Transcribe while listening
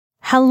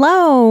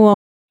Hello.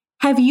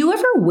 Have you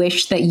ever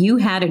wished that you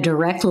had a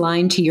direct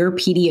line to your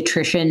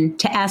pediatrician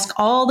to ask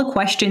all the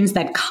questions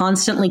that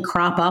constantly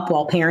crop up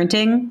while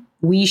parenting?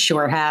 We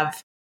sure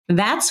have.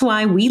 That's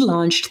why we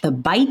launched the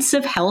Bites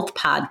of Health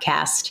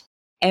podcast.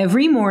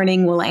 Every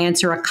morning, we'll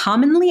answer a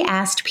commonly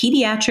asked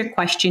pediatric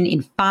question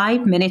in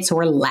 5 minutes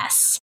or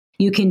less.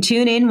 You can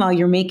tune in while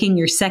you're making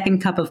your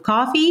second cup of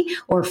coffee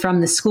or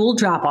from the school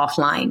drop-off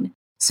line.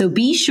 So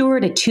be sure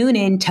to tune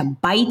in to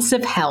Bites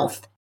of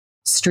Health,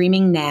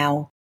 streaming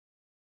now.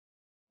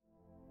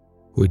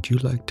 Would you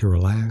like to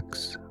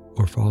relax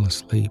or fall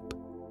asleep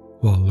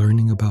while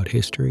learning about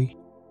history?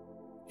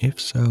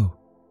 If so,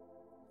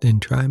 then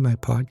try my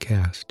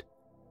podcast,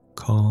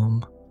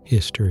 Calm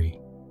History.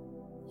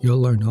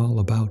 You'll learn all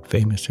about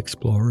famous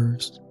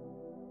explorers,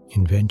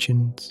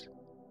 inventions,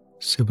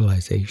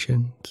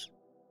 civilizations,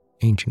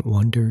 ancient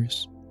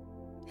wonders,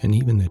 and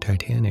even the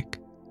Titanic.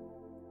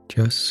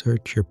 Just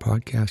search your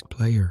podcast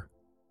player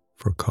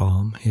for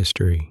Calm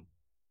History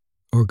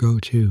or go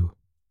to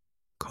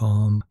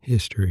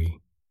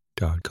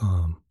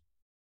calmhistory.com.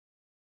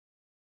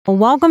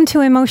 Welcome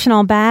to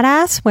Emotional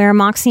Badass, where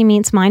Moxie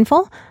meets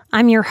mindful.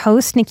 I'm your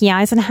host, Nikki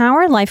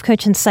Eisenhower, life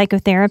coach and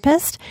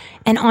psychotherapist.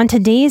 And on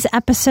today's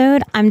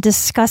episode, I'm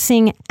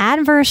discussing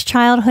adverse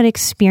childhood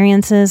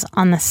experiences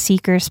on the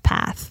seeker's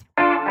path.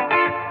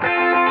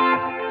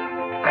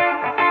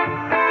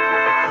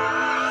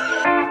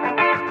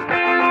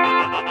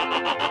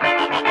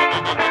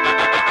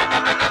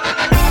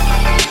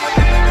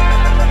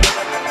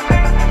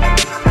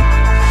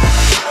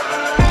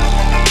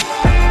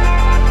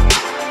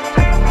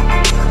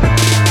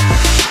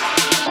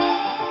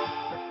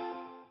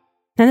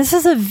 Now, this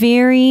is a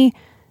very,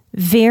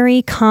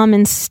 very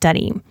common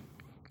study.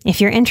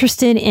 If you're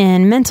interested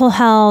in mental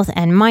health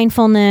and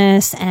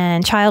mindfulness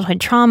and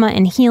childhood trauma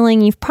and healing,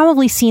 you've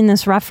probably seen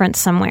this reference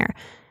somewhere.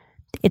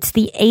 It's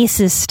the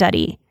ACEs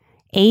study,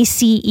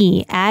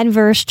 ACE,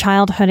 Adverse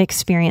Childhood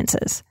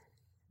Experiences.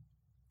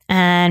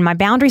 And my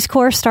Boundaries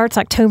course starts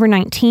October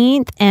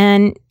 19th.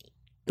 And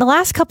the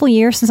last couple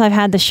years since I've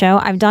had the show,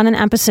 I've done an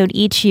episode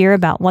each year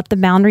about what the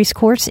Boundaries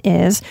course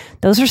is.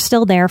 Those are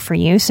still there for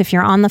you. So if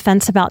you're on the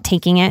fence about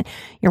taking it,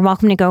 you're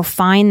welcome to go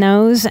find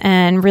those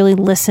and really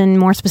listen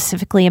more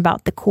specifically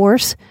about the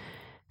course.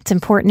 It's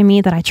important to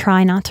me that I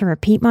try not to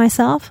repeat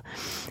myself.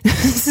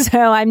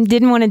 So I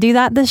didn't want to do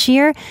that this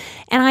year.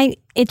 And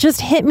it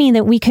just hit me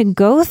that we could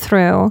go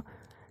through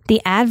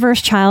the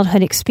Adverse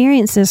Childhood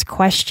Experiences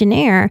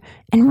questionnaire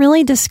and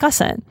really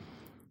discuss it.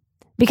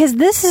 Because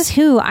this is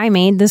who I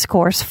made this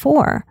course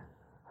for.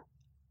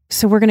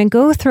 So we're going to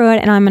go through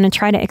it and I'm going to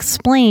try to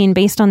explain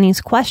based on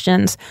these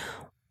questions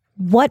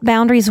what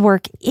boundaries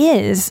work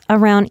is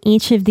around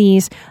each of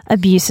these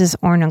abuses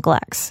or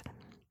neglects.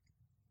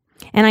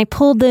 And I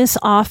pulled this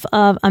off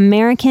of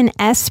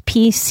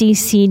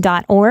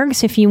AmericanSPCC.org.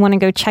 So if you want to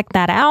go check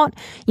that out,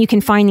 you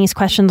can find these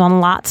questions on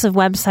lots of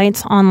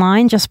websites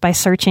online just by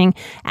searching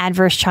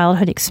adverse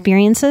childhood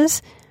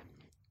experiences.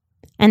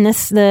 And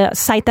the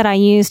site that I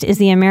used is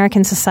the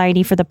American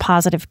Society for the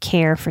Positive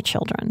Care for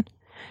Children.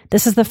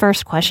 This is the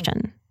first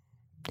question.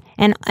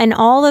 And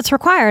all that's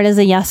required is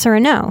a yes or a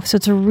no. So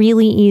it's a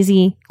really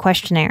easy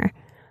questionnaire.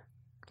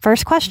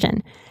 First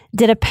question.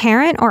 Did a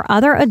parent or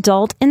other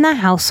adult in the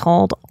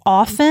household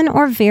often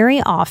or very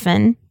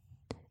often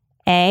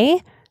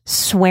A,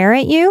 swear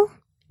at you,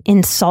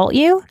 insult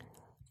you,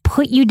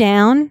 put you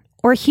down,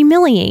 or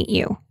humiliate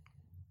you?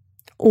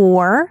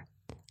 Or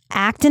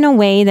act in a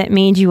way that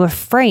made you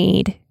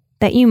afraid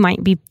that you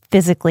might be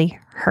physically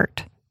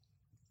hurt?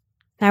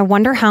 I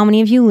wonder how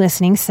many of you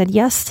listening said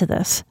yes to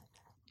this.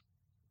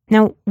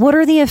 Now, what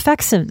are the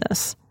effects of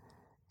this?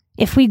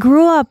 If we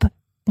grew up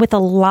with a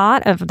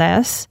lot of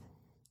this,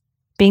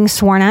 being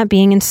sworn at,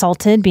 being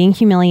insulted, being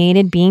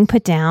humiliated, being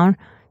put down,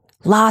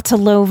 lots of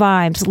low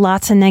vibes,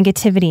 lots of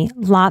negativity,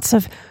 lots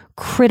of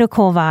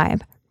critical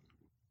vibe,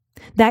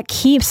 that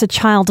keeps a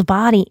child's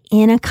body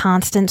in a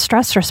constant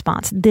stress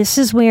response. This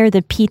is where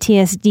the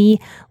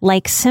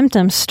PTSD-like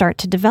symptoms start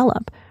to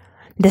develop.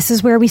 This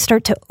is where we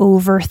start to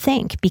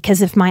overthink,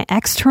 because if my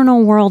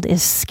external world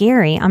is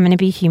scary, I'm going to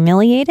be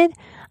humiliated,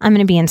 I'm going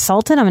to be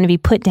insulted, I'm going to be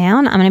put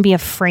down, I'm going to be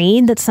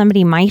afraid that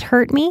somebody might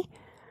hurt me.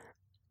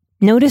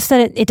 Notice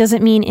that it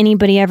doesn't mean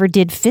anybody ever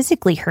did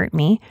physically hurt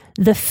me.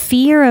 The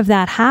fear of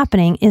that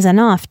happening is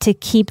enough to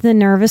keep the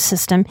nervous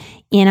system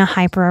in a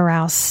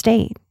hyper-aroused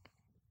state.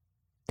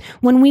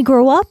 When we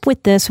grow up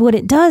with this, what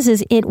it does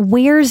is it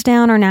wears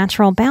down our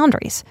natural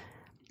boundaries.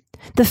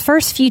 The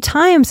first few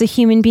times a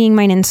human being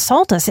might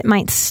insult us, it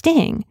might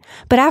sting.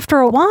 But after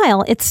a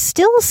while, it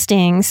still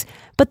stings,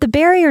 but the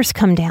barriers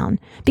come down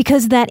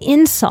because that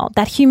insult,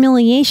 that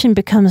humiliation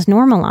becomes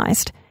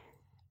normalized.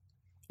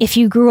 If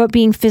you grew up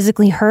being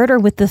physically hurt or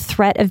with the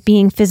threat of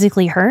being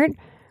physically hurt,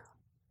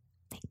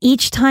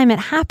 each time it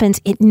happens,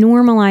 it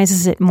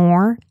normalizes it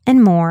more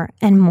and more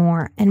and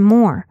more and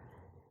more.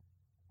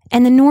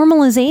 And the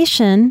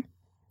normalization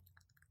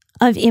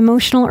of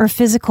emotional or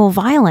physical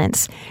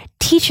violence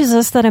teaches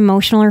us that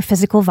emotional or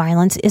physical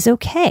violence is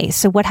okay.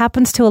 So what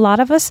happens to a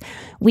lot of us?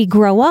 We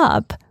grow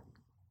up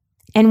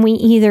And we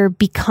either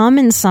become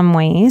in some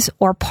ways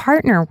or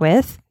partner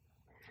with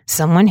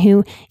someone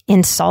who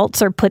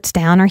insults or puts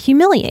down or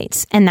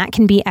humiliates. And that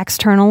can be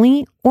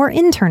externally or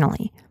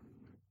internally.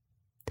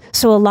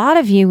 So a lot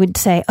of you would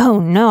say, oh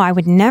no, I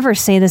would never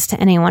say this to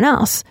anyone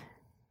else.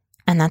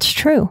 And that's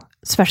true,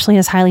 especially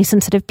as highly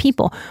sensitive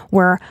people.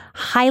 We're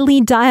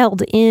highly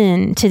dialed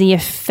in to the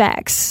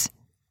effects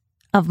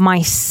of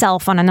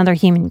myself on another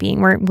human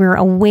being. We're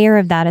aware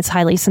of that as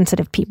highly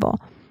sensitive people.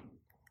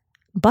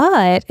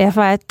 But if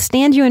I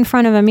stand you in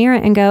front of a mirror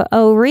and go,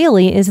 oh,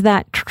 really? Is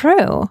that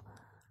true?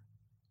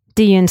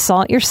 Do you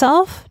insult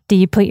yourself? Do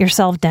you put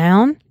yourself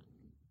down?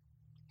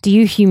 Do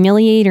you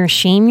humiliate or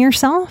shame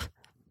yourself?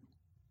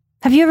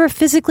 Have you ever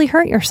physically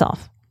hurt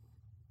yourself?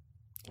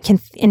 You can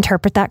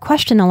interpret that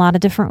question a lot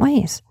of different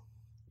ways.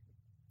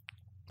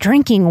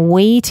 Drinking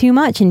way too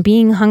much and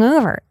being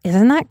hungover,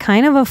 isn't that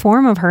kind of a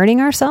form of hurting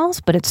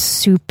ourselves? But it's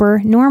super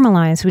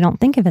normalized. We don't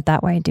think of it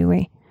that way, do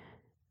we?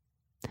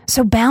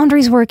 So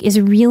boundaries work is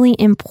really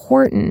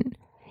important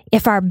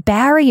if our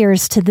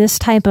barriers to this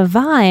type of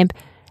vibe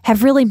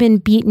have really been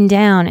beaten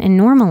down and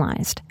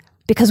normalized,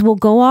 because we'll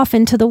go off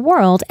into the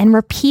world and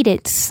repeat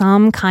it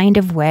some kind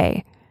of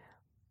way.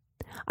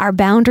 Our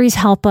boundaries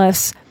help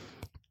us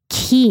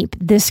keep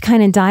this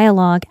kind of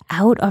dialogue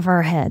out of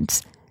our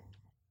heads.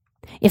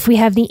 If we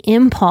have the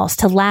impulse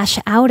to lash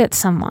out at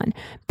someone,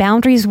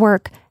 boundaries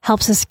work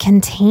helps us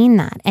contain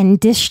that and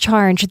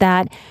discharge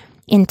that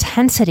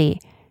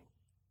intensity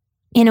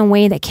in a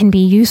way that can be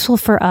useful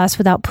for us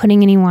without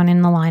putting anyone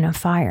in the line of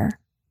fire.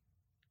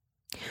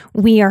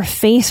 We are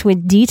faced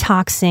with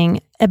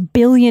detoxing a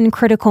billion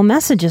critical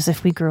messages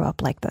if we grew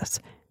up like this.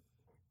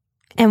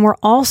 And we're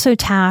also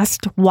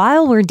tasked,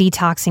 while we're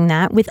detoxing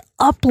that, with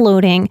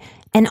uploading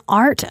an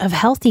art of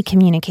healthy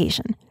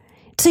communication.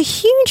 It's a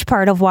huge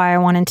part of why I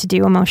wanted to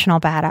do Emotional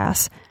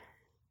Badass,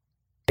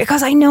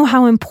 because I know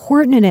how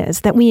important it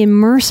is that we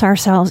immerse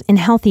ourselves in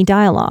healthy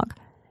dialogue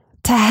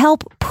to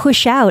help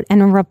push out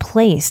and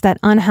replace that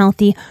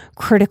unhealthy,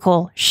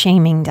 critical,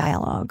 shaming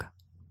dialogue.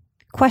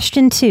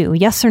 Question 2,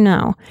 yes or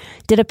no?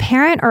 Did a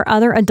parent or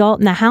other adult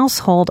in the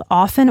household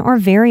often or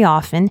very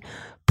often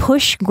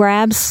push,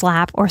 grab,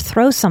 slap, or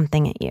throw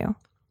something at you?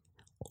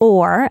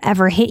 Or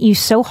ever hit you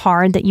so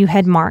hard that you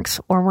had marks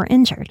or were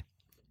injured?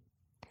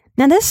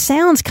 Now, this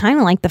sounds kind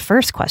of like the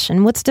first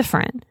question. What's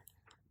different?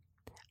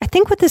 I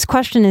think what this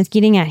question is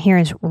getting at here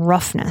is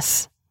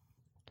roughness.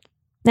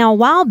 Now, a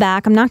while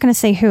back, I'm not going to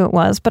say who it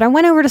was, but I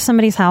went over to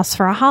somebody's house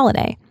for a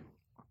holiday.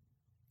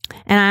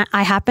 And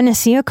I happened to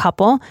see a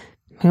couple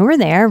who were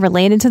there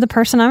related to the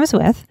person I was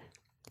with.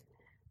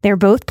 They're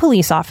both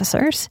police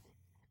officers.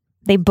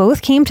 They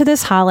both came to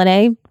this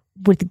holiday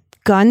with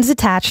guns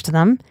attached to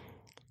them.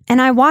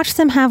 And I watched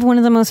them have one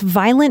of the most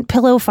violent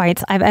pillow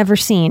fights I've ever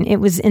seen. It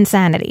was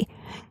insanity.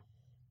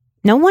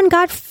 No one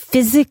got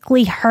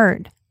physically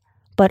hurt,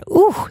 but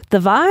the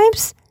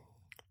vibes.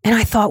 And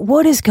I thought,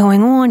 what is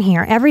going on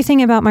here?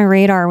 Everything about my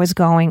radar was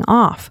going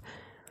off.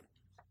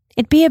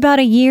 It'd be about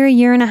a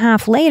year and a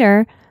half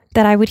later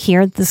that I would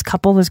hear this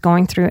couple was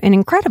going through an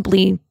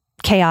incredibly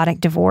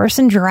chaotic divorce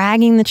and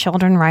dragging the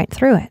children right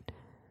through it.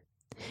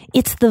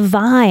 It's the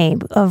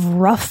vibe of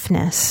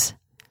roughness,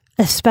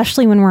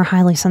 especially when we're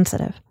highly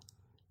sensitive,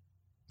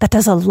 that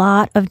does a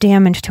lot of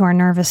damage to our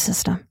nervous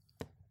system.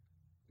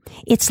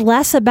 It's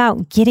less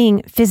about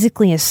getting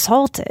physically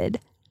assaulted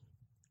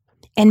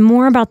and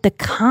more about the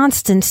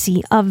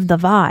constancy of the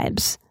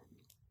vibes.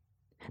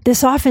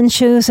 This often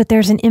shows that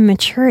there's an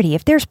immaturity.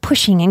 If there's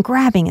pushing and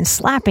grabbing and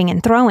slapping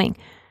and throwing,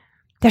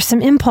 there's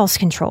some impulse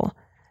control.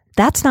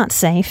 That's not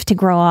safe to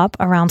grow up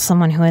around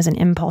someone who has an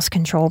impulse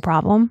control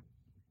problem.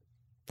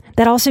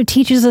 That also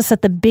teaches us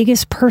that the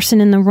biggest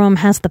person in the room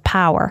has the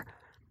power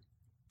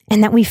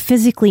and that we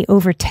physically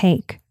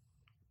overtake.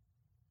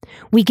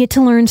 We get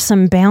to learn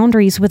some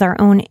boundaries with our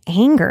own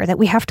anger that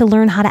we have to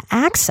learn how to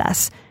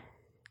access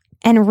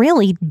and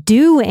really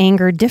do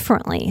anger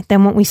differently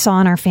than what we saw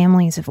in our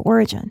families of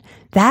origin.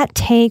 That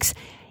takes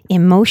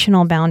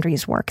emotional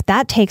boundaries work.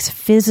 That takes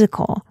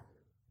physical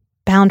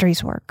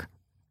boundaries work.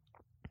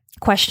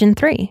 Question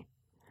 3.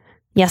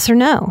 Yes or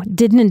no?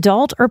 Did an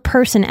adult or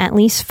person at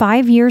least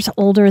 5 years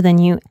older than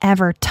you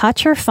ever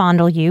touch or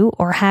fondle you,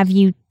 or have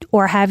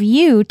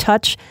you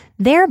touch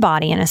their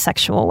body in a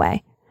sexual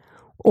way?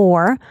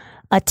 Or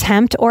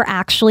attempt or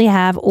actually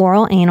have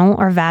oral, anal,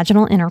 or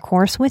vaginal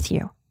intercourse with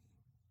you?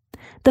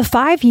 The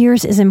 5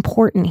 years is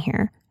important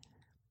here.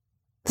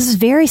 This is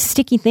very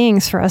sticky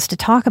things for us to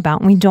talk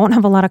about, and we don't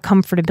have a lot of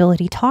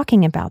comfortability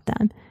talking about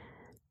them.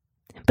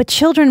 But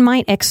children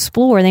might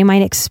explore, they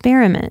might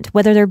experiment,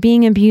 whether they're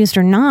being abused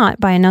or not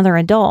by another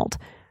adult.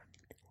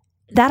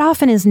 That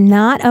often is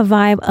not a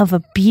vibe of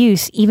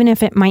abuse, even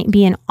if it might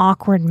be an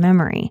awkward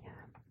memory.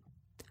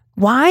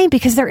 Why?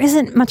 Because there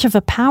isn't much of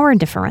a power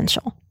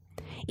differential.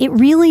 It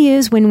really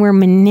is when we're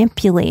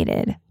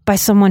manipulated by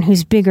someone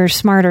who's bigger,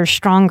 smarter,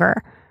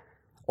 stronger,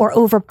 or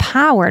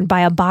overpowered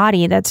by a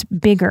body that's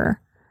bigger,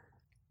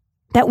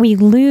 that we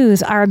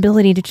lose our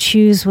ability to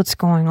choose what's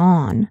going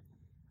on.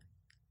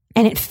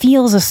 And it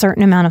feels a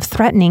certain amount of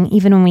threatening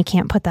even when we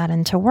can't put that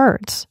into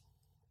words.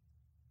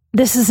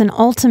 This is an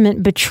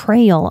ultimate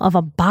betrayal of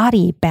a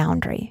body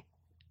boundary.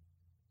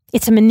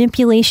 It's a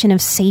manipulation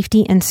of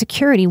safety and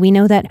security. We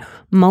know that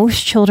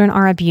most children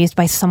are abused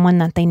by someone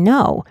that they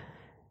know,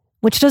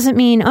 which doesn't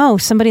mean,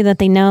 somebody that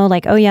they know,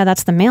 like, oh yeah,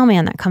 that's the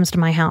mailman that comes to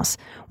my house.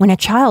 When a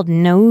child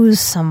knows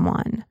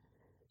someone,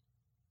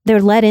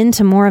 they're let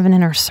into more of an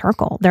inner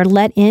circle. They're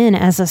let in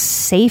as a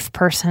safe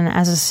person,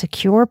 as a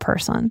secure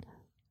person.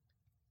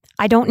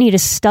 I don't need a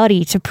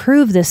study to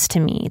prove this to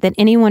me, that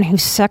anyone who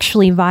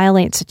sexually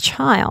violates a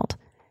child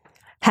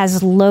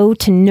has low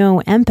to no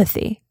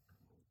empathy.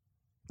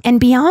 And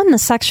beyond the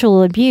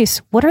sexual abuse,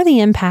 what are the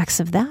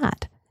impacts of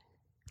that?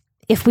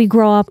 If we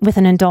grow up with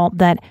an adult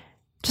that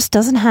just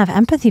doesn't have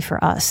empathy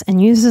for us and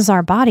uses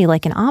our body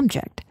like an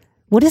object,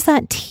 what does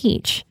that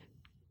teach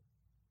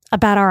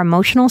about our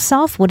emotional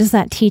self? What does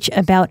that teach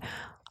about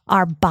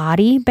our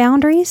body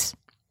boundaries?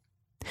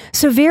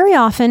 So very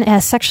often,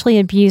 a sexually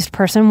abused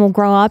person will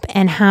grow up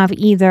and have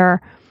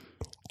either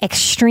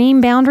extreme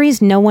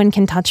boundaries, no one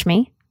can touch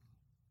me.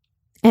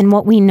 And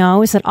what we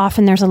know is that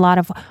often there's a lot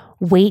of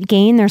weight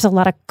gain, there's a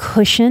lot of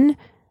cushion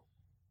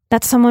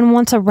that someone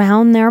wants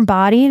around their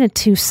body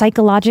to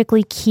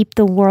psychologically keep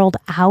the world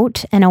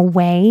out and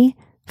away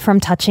from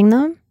touching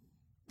them.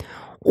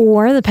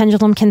 Or the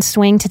pendulum can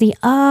swing to the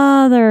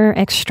other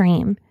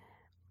extreme,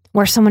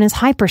 where someone is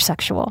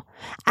hypersexual,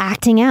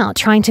 acting out,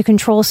 trying to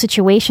control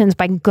situations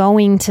by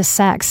going to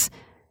sex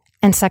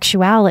and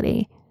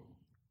sexuality.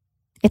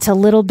 It's a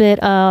little bit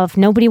of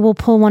nobody will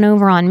pull one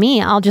over on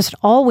me. I'll just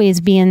always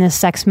be in this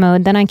sex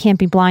mode. Then I can't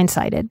be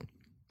blindsided.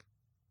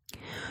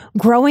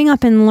 Growing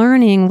up and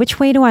learning, which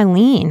way do I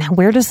lean?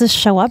 Where does this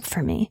show up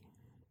for me?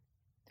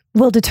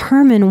 Will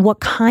determine what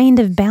kind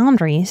of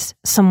boundaries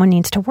someone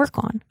needs to work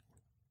on.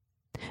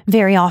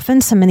 Very often,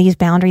 some of these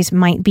boundaries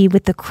might be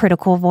with the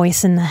critical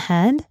voice in the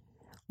head,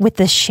 with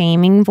the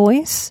shaming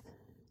voice,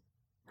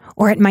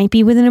 or it might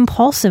be with an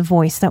impulsive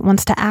voice that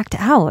wants to act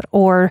out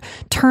or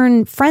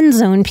turn friend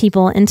zone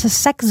people into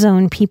sex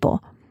zone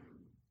people.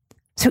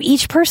 So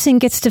each person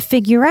gets to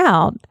figure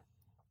out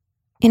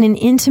in an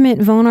intimate,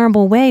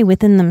 vulnerable way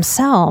within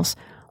themselves,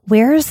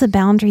 where is the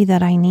boundary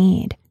that I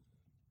need?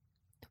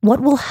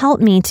 What will help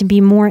me to be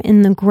more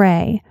in the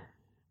gray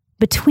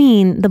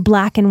between the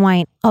black and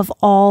white of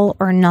all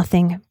or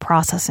nothing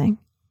processing?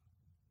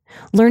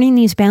 Learning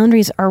these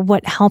boundaries are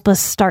what help us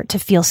start to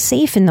feel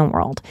safe in the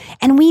world.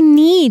 And we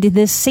need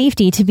this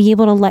safety to be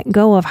able to let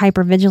go of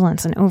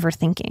hypervigilance and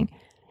overthinking.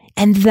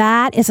 And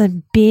that is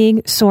a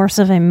big source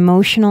of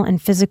emotional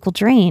and physical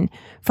drain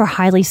for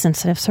highly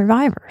sensitive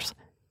survivors.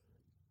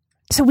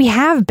 So we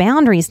have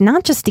boundaries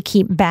not just to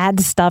keep bad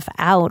stuff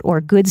out or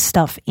good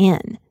stuff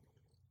in.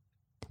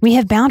 We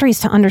have boundaries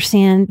to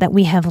understand that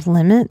we have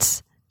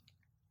limits.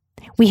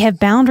 We have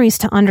boundaries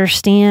to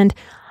understand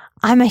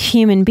I'm a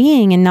human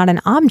being and not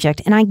an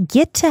object, and I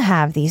get to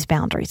have these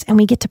boundaries, and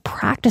we get to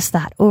practice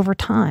that over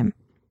time.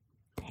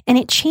 And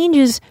it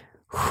changes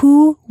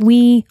who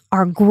we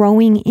are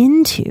growing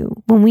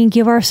into when we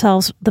give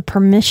ourselves the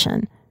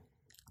permission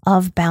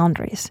of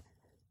boundaries.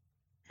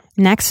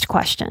 Next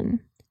question.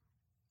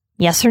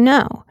 Yes or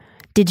no?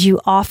 Did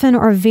you often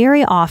or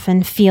very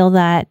often feel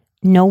that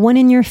no one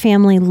in your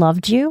family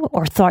loved you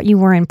or thought you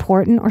were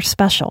important or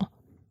special?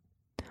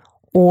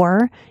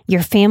 Or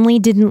your family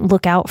didn't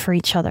look out for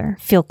each other,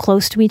 feel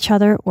close to each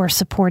other, or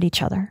support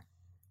each other?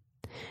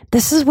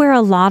 This is where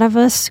a lot of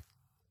us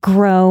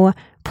grow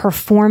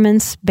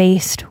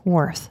performance-based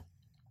worth.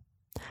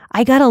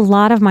 I got a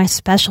lot of my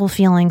special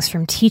feelings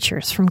from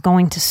teachers, from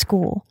going to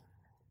school,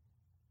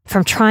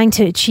 from trying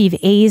to achieve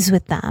A's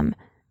with them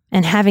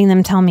and having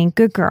them tell me,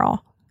 good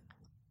girl,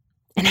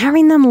 and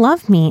having them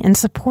love me and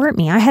support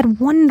me. I had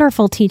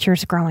wonderful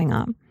teachers growing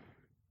up.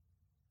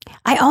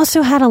 I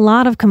also had a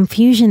lot of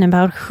confusion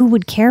about who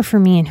would care for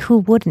me and who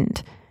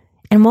wouldn't,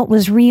 and what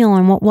was real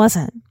and what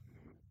wasn't.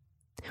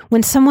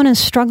 When someone is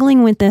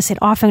struggling with this, it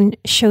often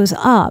shows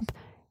up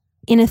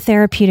in a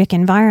therapeutic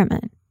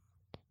environment.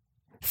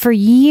 For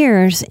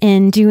years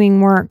in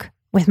doing work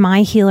with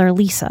my healer,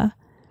 Lisa,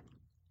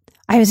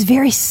 I was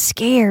very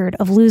scared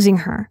of losing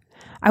her.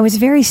 I was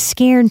very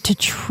scared to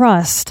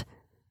trust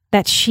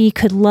that she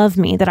could love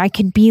me, that I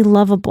could be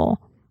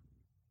lovable.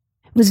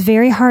 It was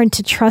very hard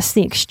to trust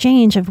the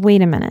exchange of,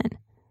 wait a minute,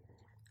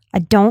 I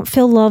don't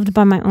feel loved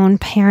by my own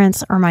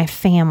parents or my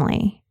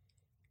family,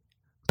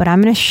 but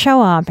I'm going to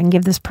show up and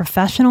give this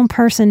professional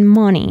person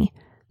money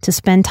to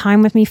spend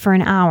time with me for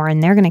an hour,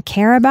 and they're going to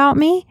care about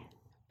me?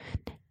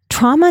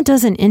 Trauma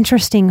does an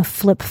interesting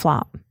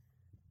flip-flop.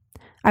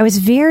 I was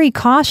very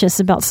cautious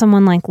about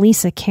someone like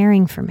Lisa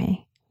caring for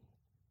me.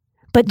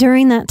 But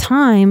during that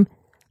time,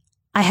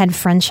 I had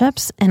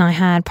friendships and I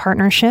had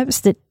partnerships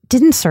that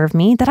didn't serve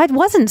me, that I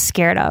wasn't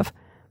scared of.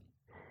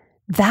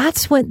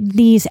 That's what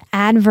these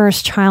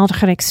adverse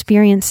childhood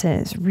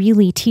experiences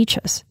really teach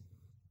us.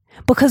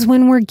 Because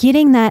when we're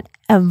getting that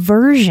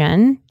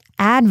aversion,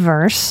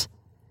 adverse,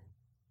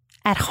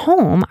 at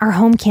home, our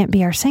home can't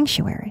be our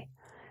sanctuary.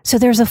 So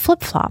there's a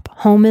flip-flop.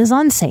 Home is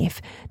unsafe.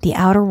 The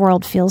outer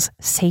world feels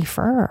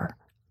safer,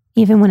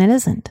 even when it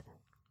isn't.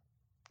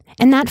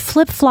 And that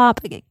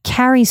flip-flop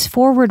carries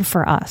forward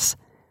for us.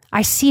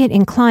 I see it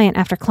in client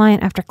after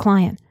client after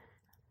client.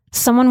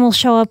 Someone will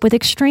show up with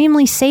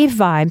extremely safe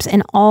vibes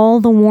and all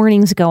the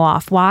warnings go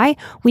off. Why?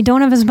 We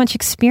don't have as much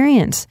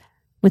experience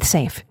with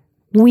safe.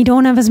 We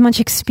don't have as much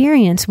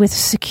experience with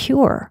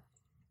secure.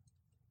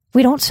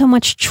 We don't so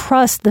much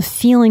trust the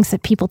feelings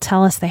that people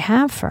tell us they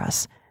have for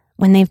us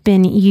when they've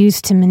been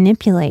used to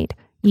manipulate,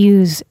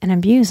 use, and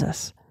abuse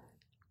us.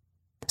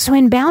 So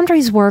in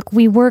boundaries work,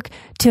 we work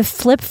to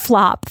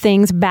flip-flop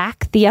things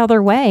back the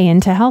other way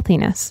into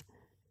healthiness.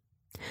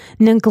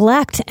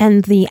 Neglect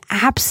and the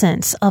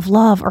absence of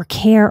love or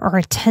care or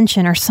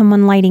attention or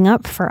someone lighting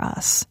up for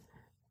us.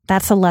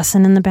 That's a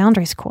lesson in the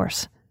boundaries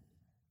course.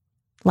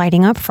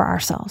 Lighting up for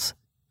ourselves.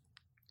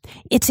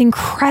 It's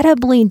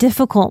incredibly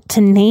difficult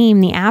to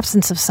name the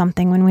absence of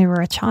something when we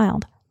were a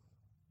child.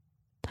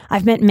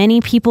 I've met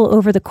many people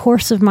over the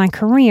course of my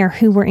career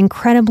who were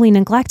incredibly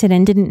neglected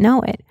and didn't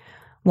know it.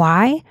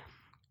 Why?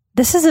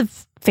 This is a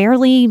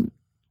fairly,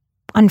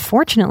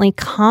 unfortunately,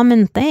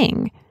 common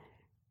thing.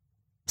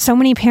 So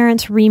many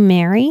parents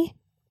remarry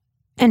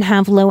and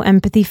have low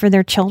empathy for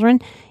their children.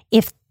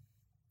 If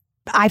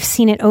I've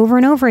seen it over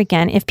and over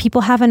again, if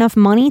people have enough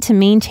money to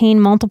maintain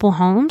multiple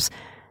homes,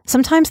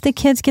 sometimes the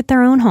kids get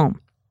their own home.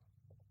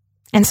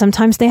 And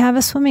sometimes they have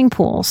a swimming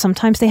pool.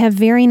 Sometimes they have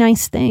very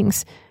nice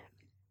things.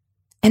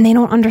 And they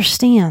don't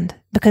understand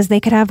because they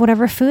could have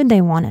whatever food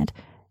they wanted.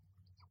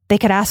 They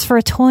could ask for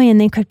a toy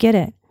and they could get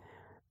it.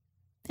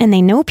 And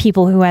they know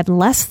people who had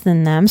less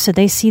than them, so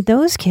they see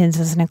those kids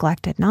as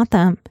neglected, not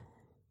them.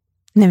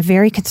 And they're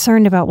very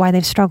concerned about why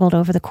they've struggled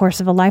over the course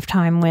of a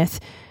lifetime with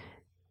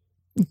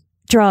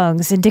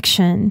drugs,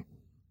 addiction,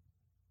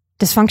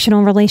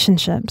 dysfunctional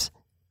relationships,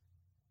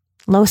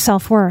 low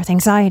self-worth,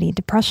 anxiety,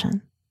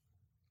 depression.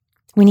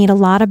 We need a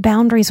lot of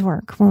boundaries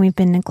work when we've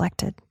been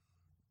neglected.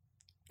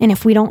 And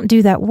if we don't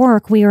do that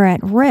work, we are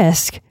at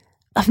risk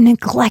of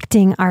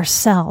neglecting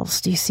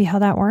ourselves. Do you see how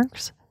that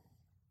works?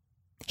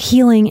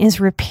 Healing is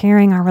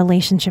repairing our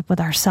relationship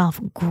with ourselves,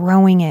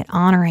 growing it,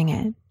 honoring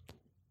it.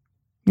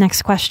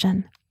 Next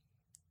question.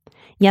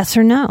 Yes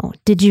or no?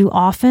 Did you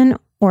often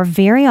or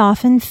very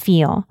often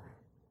feel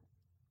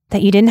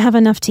that you didn't have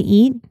enough to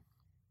eat,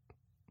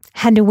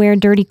 had to wear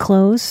dirty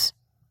clothes,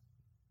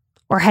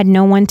 or had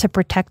no one to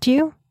protect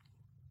you?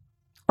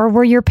 Or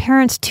were your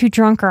parents too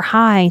drunk or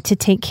high to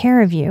take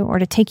care of you or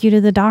to take you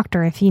to the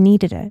doctor if you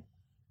needed it?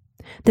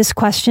 This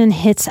question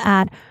hits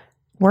at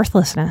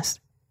worthlessness.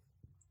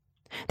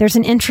 There's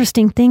an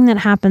interesting thing that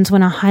happens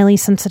when a highly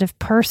sensitive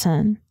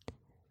person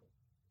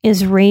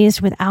is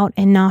raised without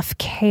enough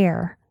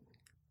care.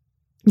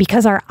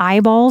 Because our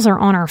eyeballs are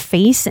on our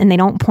face and they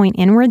don't point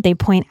inward, they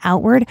point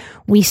outward,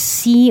 we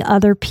see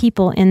other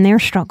people in their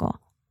struggle.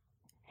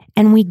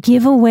 And we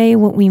give away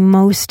what we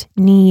most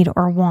need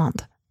or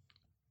want.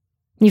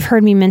 You've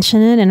heard me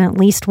mention it in at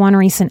least one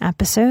recent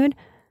episode,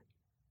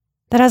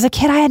 that as a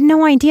kid I had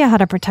no idea how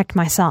to protect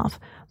myself,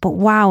 but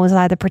wow, was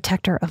I the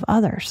protector of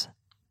others.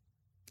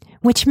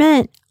 Which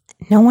meant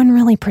no one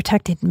really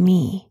protected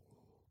me.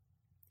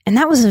 And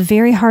that was a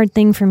very hard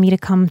thing for me to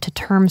come to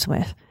terms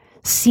with,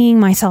 seeing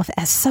myself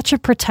as such a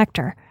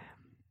protector.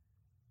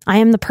 I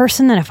am the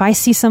person that if I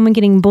see someone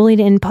getting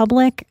bullied in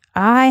public,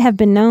 I have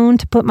been known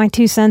to put my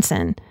 2 cents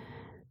in. It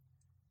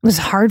was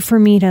hard for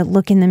me to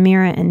look in the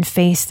mirror and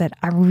face that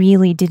I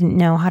really didn't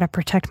know how to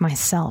protect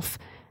myself.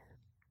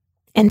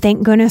 And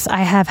thank goodness I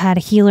have had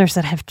healers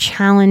that have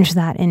challenged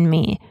that in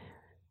me.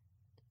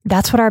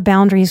 That's what our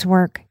boundaries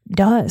work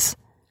does.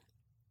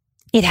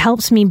 It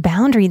helps me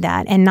boundary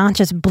that and not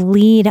just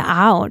bleed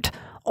out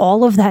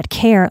all of that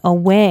care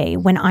away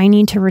when I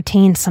need to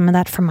retain some of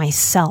that for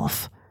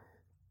myself.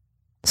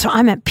 So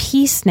I'm at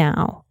peace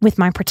now with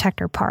my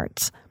protector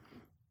parts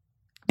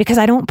because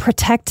I don't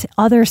protect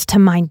others to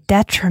my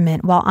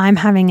detriment while I'm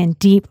having a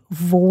deep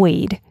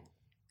void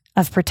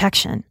of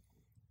protection.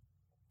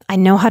 I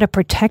know how to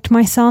protect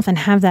myself and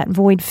have that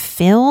void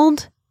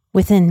filled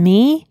within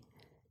me.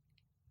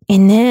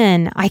 And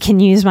then I can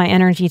use my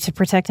energy to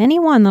protect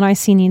anyone that I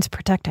see needs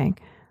protecting,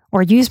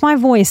 or use my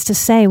voice to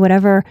say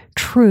whatever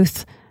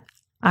truth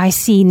I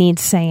see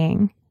needs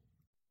saying.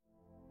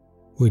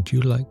 Would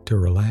you like to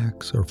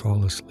relax or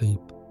fall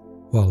asleep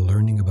while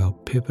learning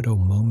about pivotal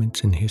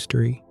moments in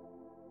history?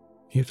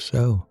 If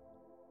so,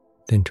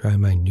 then try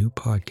my new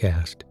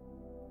podcast,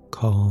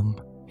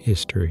 Calm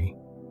History.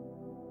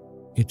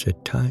 It's a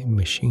time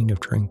machine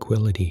of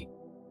tranquility,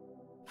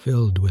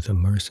 filled with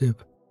immersive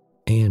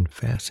and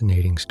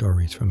fascinating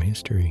stories from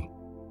history.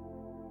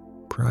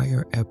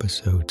 Prior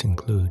episodes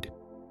include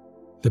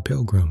The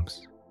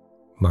Pilgrims,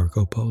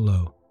 Marco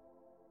Polo,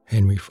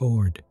 Henry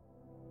Ford,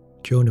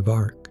 Joan of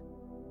Arc,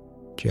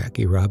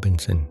 Jackie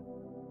Robinson,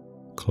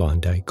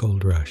 Klondike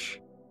Gold Rush,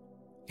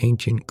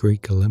 Ancient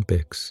Greek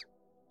Olympics,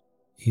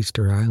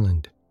 Easter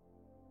Island,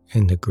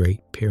 and the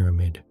Great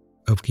Pyramid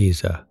of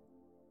Giza.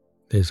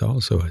 There's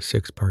also a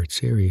 6-part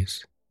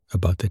series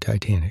about the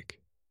Titanic.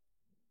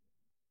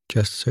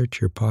 Just search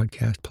your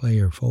podcast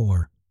player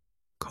for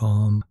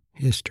Calm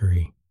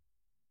History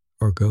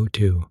or go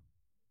to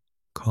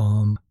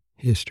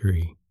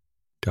calmhistory.com.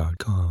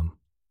 history.com.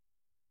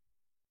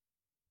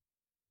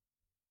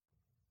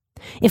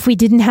 If we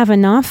didn't have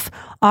enough,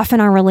 often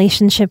our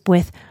relationship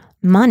with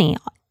money,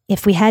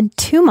 if we had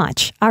too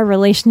much, our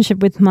relationship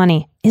with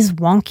money is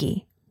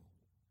wonky.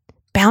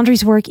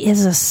 Boundaries work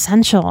is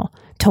essential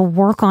to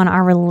work on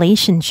our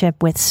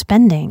relationship with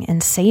spending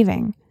and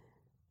saving.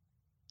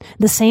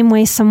 The same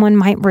way someone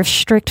might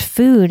restrict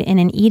food in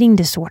an eating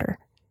disorder.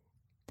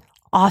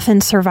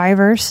 Often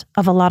survivors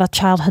of a lot of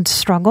childhood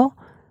struggle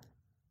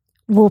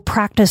will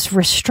practice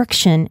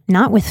restriction,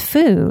 not with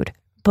food,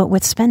 but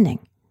with spending.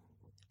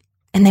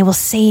 And they will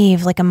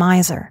save like a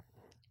miser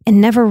and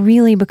never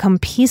really become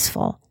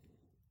peaceful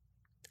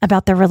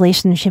about their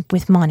relationship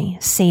with money,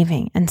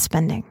 saving, and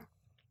spending.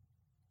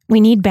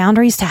 We need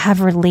boundaries to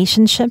have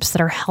relationships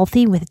that are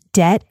healthy with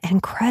debt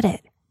and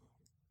credit.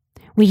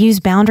 We use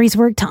boundaries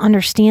work to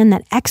understand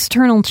that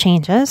external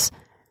changes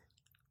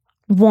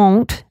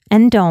won't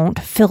and don't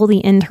fill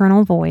the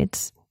internal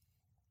voids.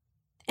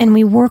 And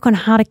we work on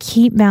how to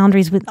keep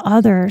boundaries with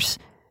others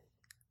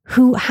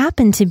who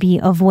happen to be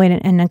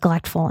avoidant and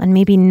neglectful and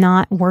maybe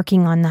not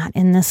working on that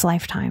in this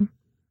lifetime.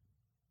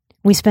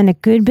 We spend a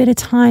good bit of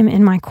time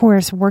in my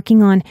course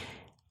working on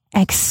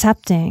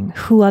accepting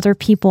who other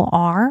people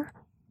are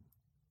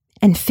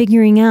and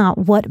figuring out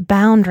what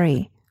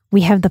boundary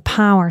we have the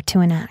power to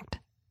enact.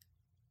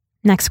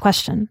 Next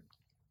question.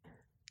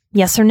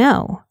 Yes or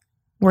no?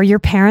 Were your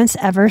parents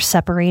ever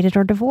separated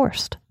or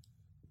divorced?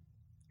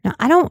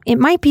 Now, it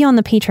might be on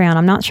the Patreon.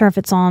 I'm not sure if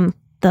it's on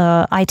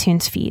the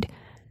iTunes feed,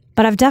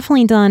 but I've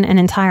definitely done an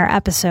entire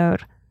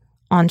episode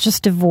on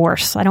just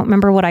divorce. I don't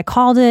remember what I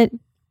called it.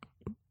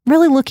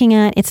 Really looking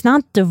at, it's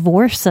not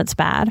divorce that's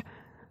bad.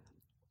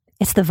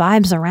 It's the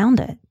vibes around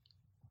it.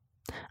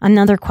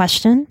 Another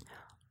question.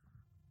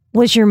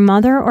 Was your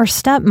mother or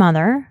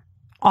stepmother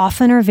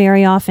often or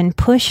very often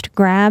pushed,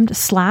 grabbed,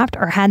 slapped,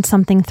 or had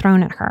something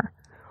thrown at her?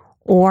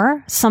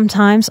 Or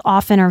sometimes,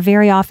 often, or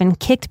very often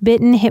kicked,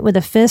 bitten, hit with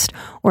a fist,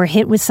 or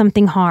hit with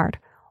something hard?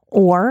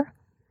 Or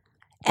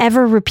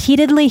ever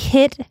repeatedly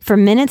hit for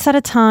minutes at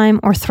a time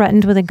or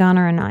threatened with a gun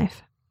or a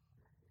knife?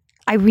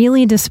 I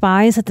really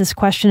despise that this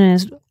question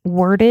is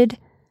worded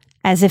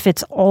as if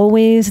it's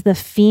always the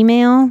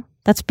female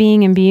that's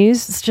being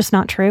abused. It's just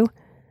not true.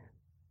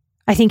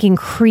 I think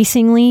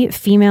increasingly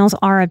females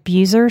are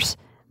abusers,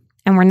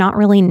 and we're not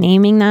really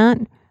naming that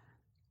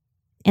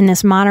in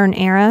this modern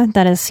era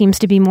that seems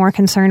to be more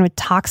concerned with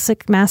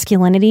toxic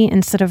masculinity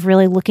instead of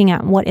really looking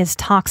at what is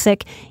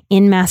toxic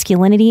in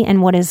masculinity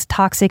and what is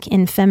toxic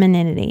in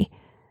femininity.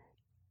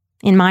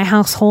 In my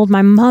household,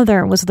 my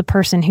mother was the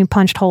person who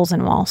punched holes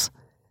in walls,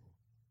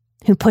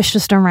 who pushed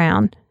us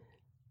around,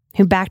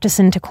 who backed us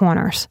into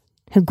corners,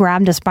 who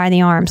grabbed us by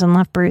the arms and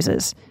left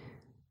bruises.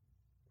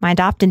 My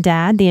adopted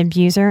dad, the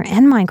abuser,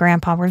 and my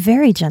grandpa were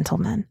very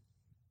gentlemen.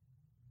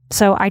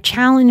 So I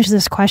challenge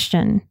this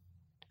question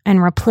and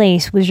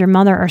replace, was your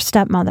mother or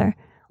stepmother,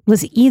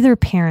 was either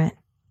parent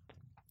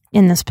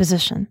in this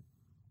position?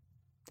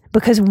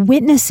 Because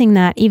witnessing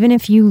that, even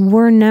if you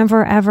were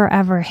never, ever,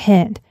 ever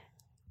hit,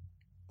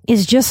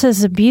 is just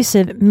as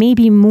abusive,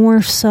 maybe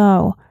more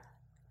so.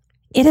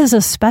 It is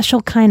a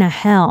special kind of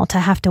hell to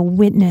have to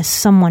witness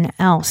someone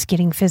else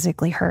getting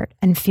physically hurt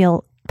and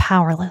feel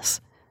powerless.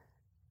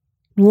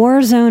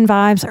 War zone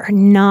vibes are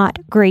not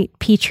great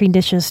petri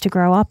dishes to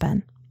grow up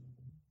in.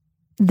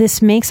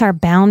 This makes our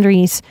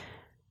boundaries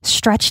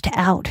stretched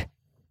out.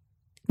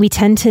 We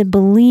tend to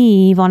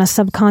believe on a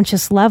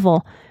subconscious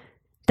level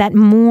that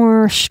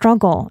more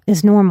struggle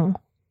is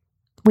normal.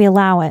 We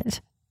allow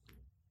it.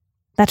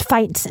 That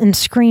fights and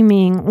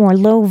screaming or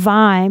low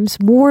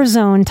vibes, war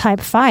zone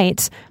type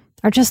fights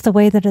are just the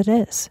way that it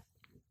is.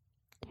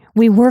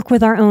 We work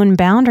with our own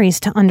boundaries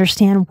to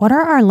understand what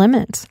are our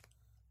limits.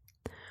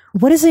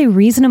 What is a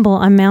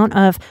reasonable amount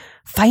of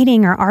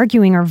fighting or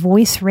arguing or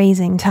voice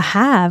raising to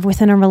have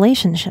within a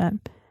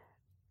relationship?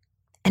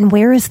 And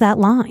where is that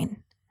line?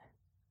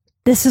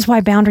 This is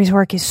why boundaries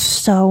work is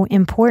so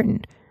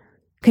important,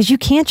 because you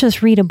can't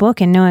just read a book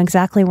and know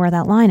exactly where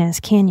that line is,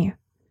 can you?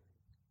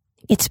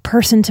 It's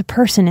person to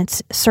person,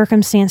 it's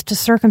circumstance to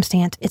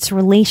circumstance, it's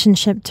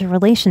relationship to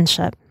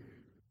relationship.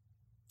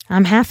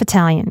 I'm half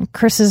Italian.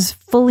 Chris is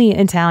fully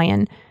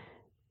Italian.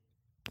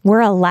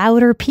 We're a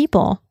louder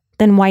people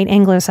than white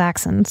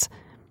Anglo-Saxons.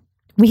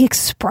 We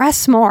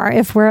express more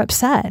if we're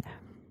upset.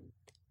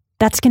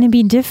 That's going to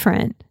be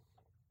different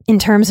in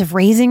terms of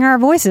raising our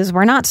voices.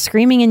 We're not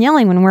screaming and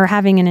yelling when we're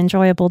having an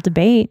enjoyable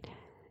debate.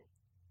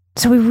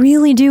 So we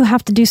really do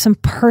have to do some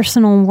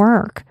personal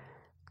work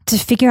to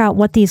figure out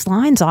what these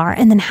lines are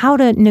and then how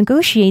to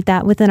negotiate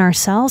that within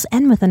ourselves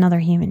and with another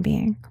human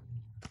being.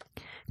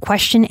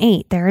 Question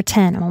 8. There are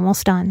 10. I'm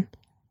almost done.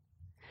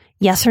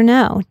 Yes or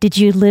no? Did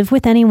you live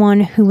with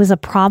anyone who was a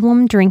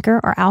problem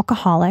drinker or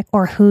alcoholic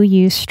or who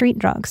used street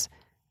drugs?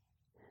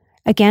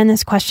 Again,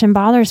 this question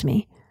bothers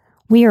me.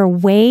 We are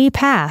way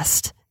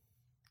past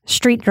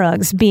street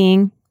drugs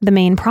being the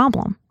main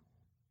problem.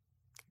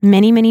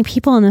 Many, many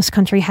people in this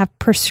country have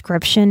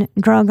prescription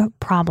drug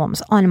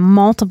problems on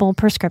multiple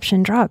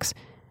prescription drugs.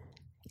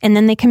 And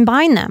then they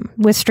combine them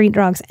with street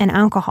drugs and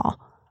alcohol.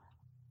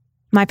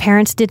 My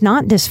parents did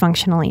not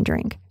dysfunctionally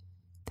drink.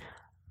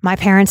 My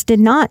parents did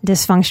not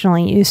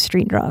dysfunctionally use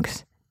street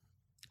drugs.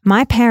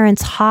 My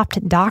parents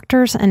hopped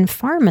doctors and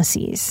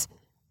pharmacies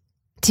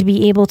to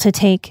be able to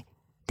take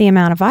the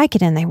amount of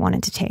Vicodin they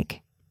wanted to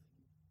take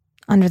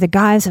under the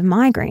guise of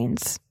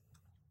migraines.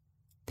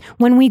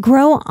 When we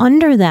grow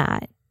under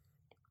that,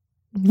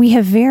 we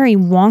have very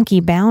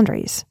wonky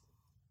boundaries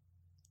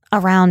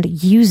around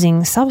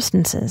using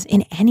substances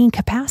in any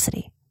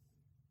capacity.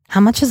 How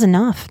much is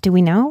enough? Do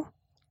we know?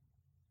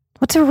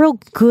 What's a real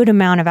good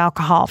amount of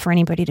alcohol for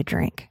anybody to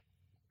drink?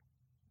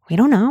 We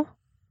don't know.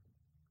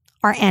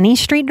 Are any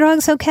street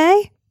drugs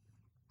okay?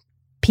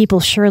 People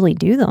surely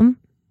do them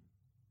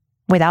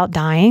without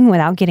dying,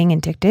 without getting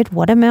addicted.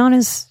 What amount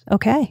is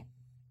okay?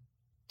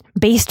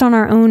 Based on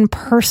our own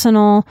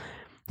personal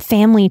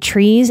family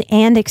trees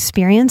and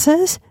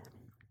experiences,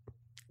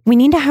 we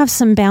need to have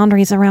some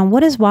boundaries around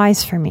what is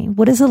wise for me.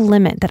 What is a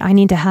limit that I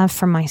need to have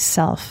for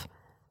myself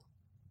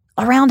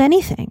around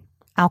anything?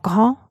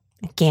 Alcohol,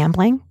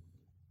 gambling,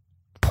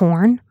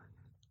 porn,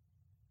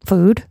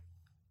 food,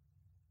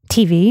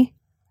 TV,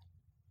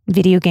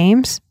 video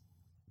games,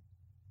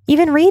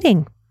 even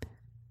reading.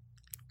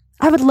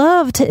 I would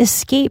love to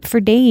escape for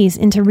days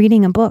into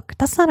reading a book.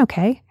 That's not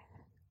okay.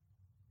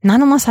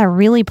 Not unless I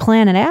really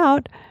plan it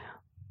out.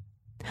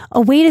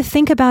 A way to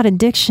think about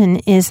addiction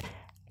is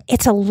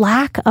it's a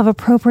lack of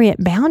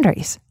appropriate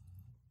boundaries.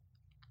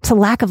 It's a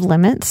lack of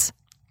limits.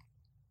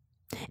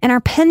 And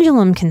our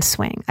pendulum can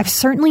swing. I've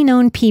certainly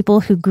known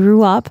people who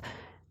grew up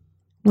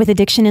with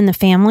addiction in the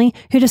family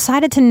who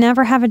decided to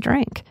never have a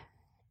drink.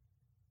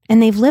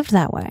 And they've lived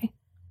that way.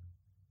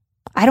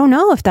 I don't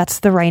know if that's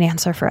the right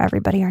answer for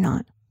everybody or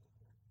not.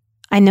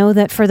 I know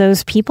that for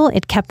those people,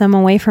 it kept them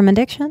away from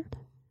addiction.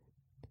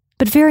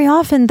 But very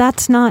often,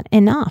 that's not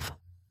enough.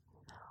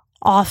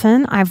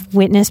 Often, I've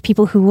witnessed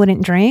people who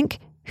wouldn't drink,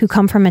 who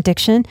come from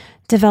addiction,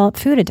 develop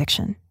food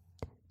addiction.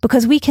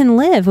 Because we can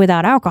live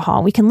without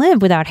alcohol. We can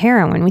live without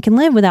heroin. We can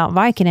live without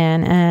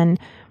Vicodin and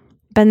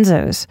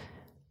benzos.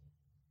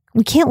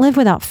 We can't live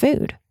without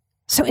food.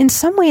 So in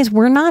some ways,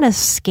 we're not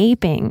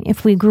escaping,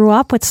 if we grew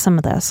up with some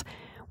of this,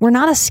 we're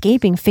not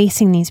escaping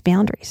facing these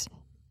boundaries.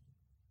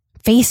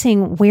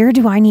 Facing where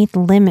do I need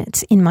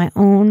limits in my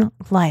own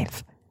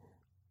life?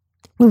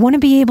 We want to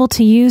be able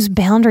to use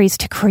boundaries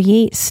to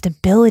create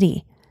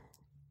stability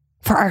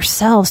for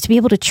ourselves, to be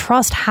able to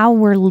trust how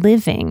we're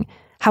living,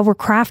 how we're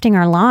crafting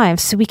our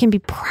lives, so we can be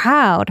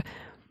proud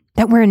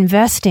that we're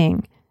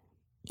investing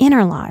in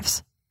our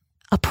lives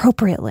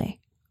appropriately.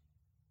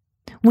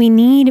 We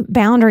need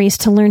boundaries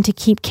to learn to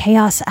keep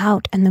chaos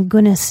out and the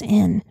goodness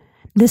in.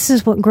 This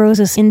is what grows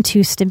us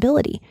into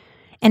stability.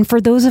 And for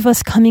those of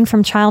us coming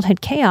from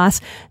childhood chaos,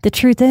 the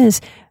truth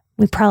is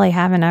we probably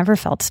haven't ever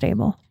felt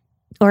stable.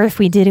 Or if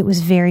we did, it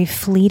was very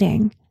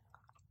fleeting.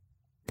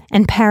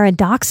 And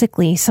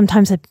paradoxically,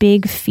 sometimes a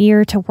big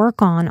fear to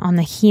work on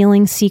the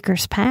healing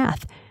seeker's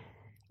path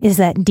is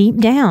that deep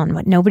down,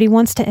 what nobody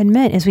wants to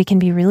admit is we can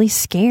be really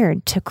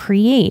scared to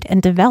create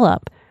and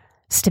develop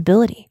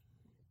stability.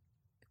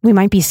 We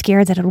might be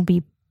scared that it'll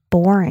be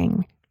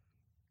boring.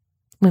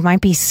 We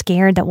might be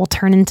scared that we'll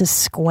turn into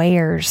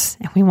squares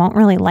and we won't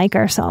really like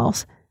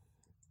ourselves.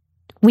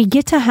 We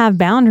get to have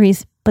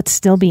boundaries, but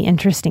still be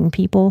interesting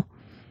people.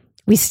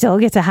 We still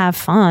get to have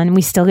fun.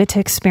 We still get to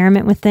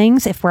experiment with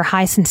things. If we're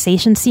high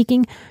sensation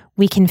seeking,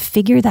 we can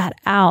figure that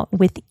out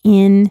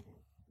within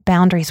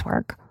boundaries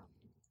work,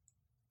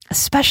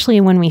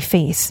 especially when we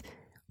face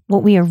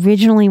what we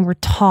originally were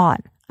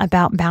taught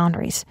about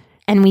boundaries.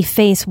 And we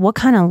face, what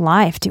kind of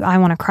life do I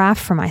want to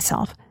craft for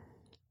myself?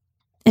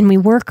 And we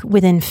work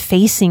within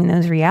facing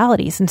those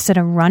realities instead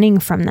of running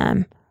from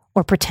them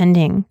or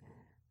pretending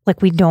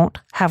like we don't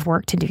have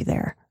work to do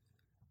there.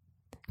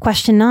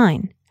 Question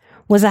 9.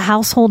 Was a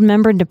household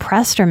member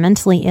depressed or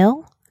mentally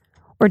ill?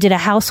 Or did a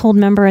household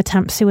member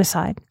attempt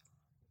suicide?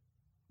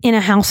 In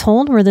a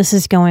household where this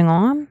is going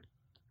on,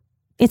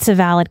 it's a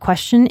valid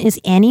question. Is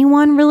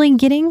anyone really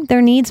getting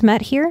their needs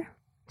met here?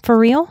 For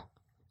real?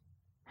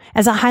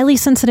 As a highly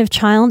sensitive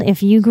child,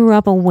 if you grew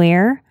up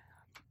aware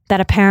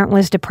that a parent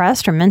was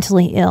depressed or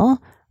mentally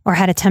ill or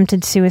had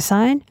attempted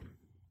suicide,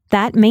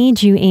 that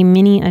made you a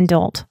mini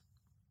adult.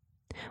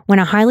 When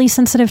a highly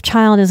sensitive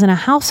child is in a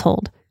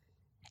household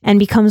and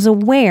becomes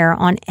aware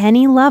on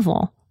any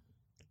level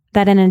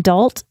that an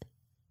adult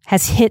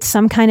has hit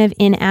some kind of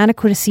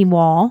inadequacy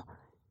wall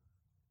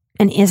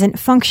and isn't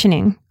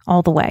functioning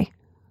all the way,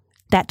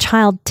 that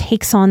child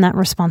takes on that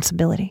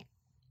responsibility.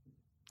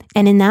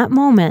 And in that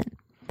moment,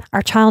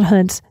 our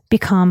childhoods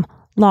become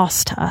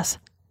lost to us.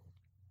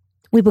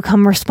 We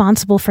become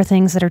responsible for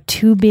things that are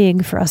too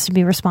big for us to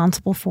be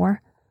responsible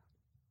for.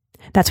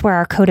 That's where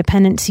our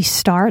codependency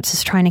starts,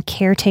 is trying to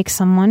caretake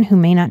someone who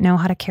may not know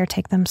how to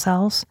caretake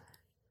themselves.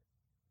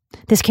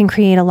 This can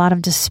create a lot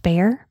of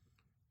despair.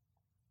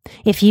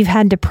 If you've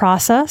had to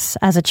process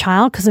as a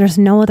child, because there's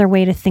no other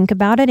way to think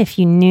about it, if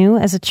you knew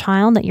as a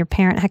child that your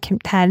parent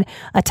had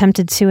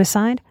attempted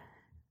suicide,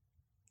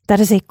 that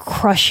is a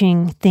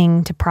crushing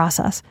thing to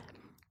process.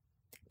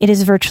 It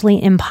is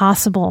virtually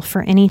impossible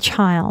for any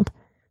child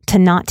to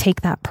not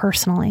take that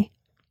personally.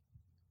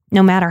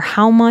 No matter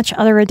how much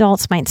other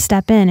adults might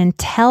step in and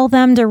tell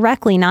them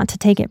directly not to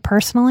take it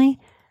personally,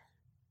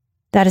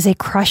 that is a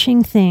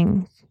crushing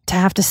thing to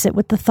have to sit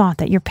with the thought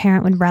that your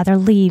parent would rather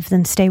leave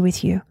than stay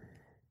with you.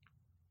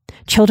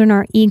 Children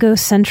are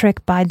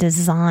egocentric by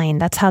design.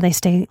 That's how they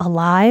stay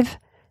alive.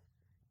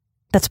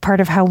 That's part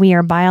of how we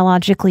are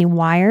biologically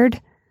wired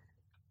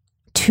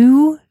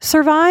to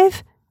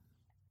survive,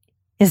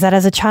 is that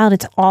as a child,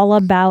 it's all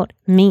about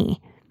me.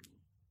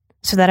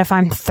 So that if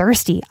I'm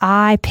thirsty,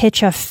 I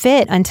pitch a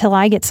fit until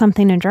I get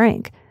something to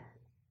drink,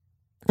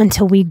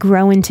 until we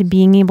grow into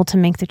being able to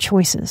make the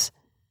choices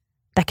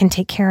that can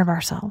take care of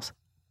ourselves.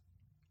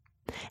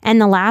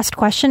 And the last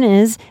question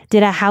is,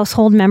 did a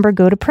household member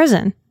go to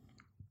prison?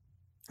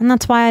 And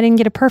that's why I didn't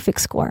get a perfect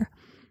score.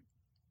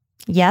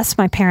 Yes,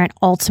 my parent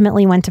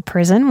ultimately went to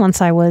prison once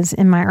I was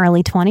in my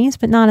early 20s,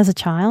 but not as a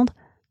child.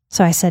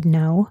 So I said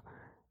no.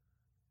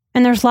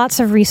 And there's lots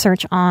of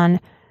research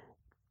on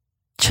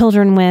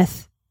children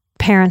with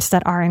parents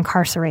that are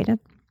incarcerated.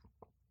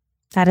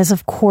 That is,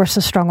 of course,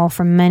 a struggle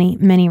for many,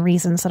 many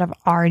reasons that I've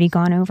already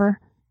gone over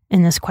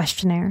in this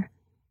questionnaire.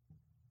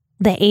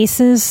 The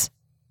ACEs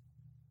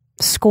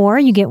score,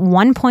 you get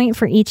 1 point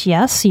for each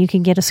yes, so you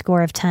can get a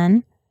score of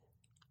 10.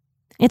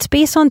 It's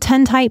based on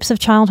 10 types of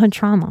childhood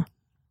trauma.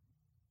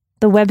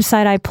 The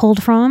website I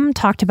pulled from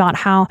talked about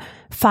how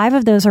 5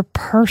 of those are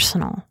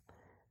personal: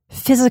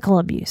 physical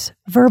abuse,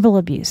 verbal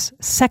abuse,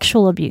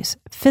 sexual abuse,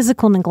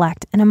 physical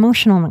neglect, and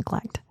emotional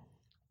neglect.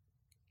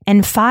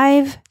 And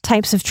 5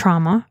 types of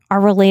trauma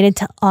are related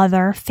to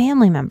other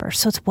family members.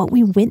 So it's what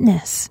we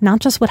witness, not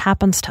just what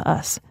happens to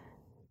us.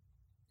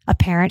 A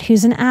parent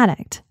who's an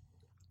addict,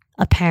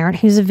 a parent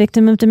who's a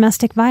victim of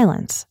domestic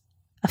violence,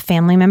 a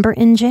family member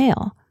in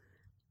jail,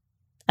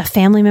 a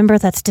family member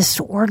that's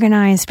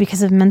disorganized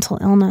because of mental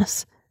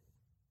illness,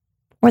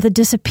 or the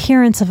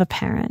disappearance of a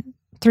parent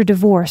through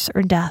divorce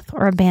or death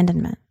or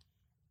abandonment.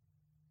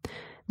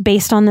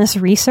 Based on this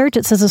research,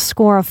 it says a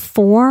score of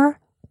 4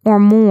 or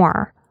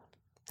more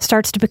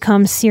starts to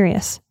become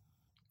serious.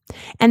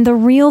 And the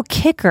real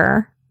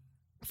kicker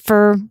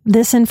for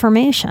this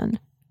information,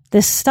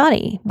 this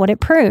study, what it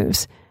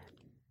proves,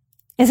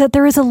 is that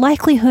there is a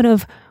likelihood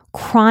of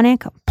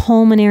chronic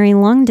pulmonary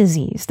lung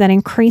disease that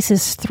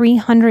increases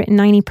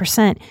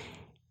 390%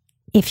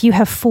 if you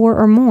have 4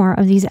 or more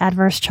of these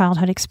adverse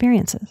childhood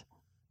experiences.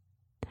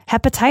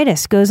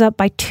 Hepatitis goes up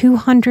by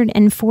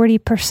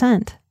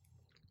 240%.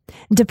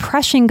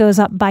 Depression goes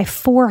up by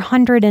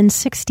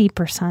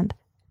 460%.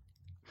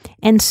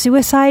 And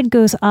suicide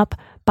goes up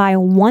by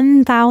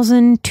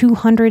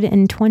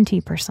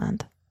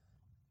 1,220%.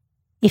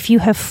 If you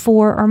have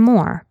 4 or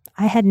more.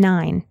 I had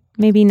 9,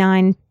 maybe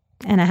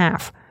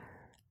 9.5.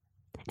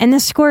 And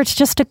this score, it's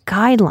just a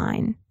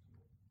guideline.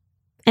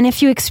 And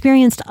if you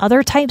experienced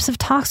other types of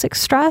toxic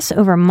stress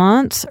over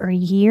months or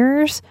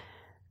years,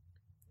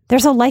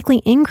 there's a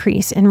likely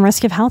increase in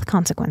risk of health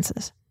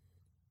consequences.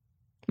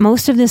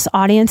 Most of this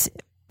audience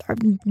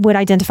would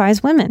identify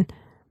as women.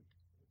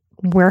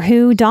 We're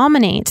who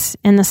dominates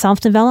in the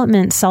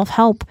self-development,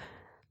 self-help,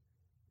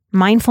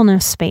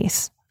 mindfulness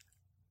space.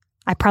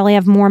 I probably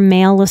have more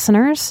male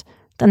listeners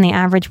than the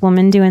average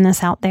woman doing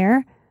this out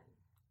there.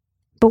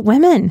 But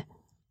women,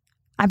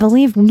 I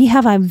believe we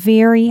have a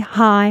very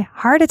high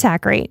heart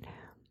attack rate.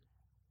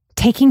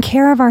 Taking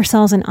care of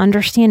ourselves and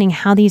understanding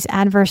how these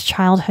adverse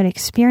childhood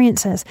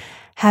experiences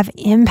have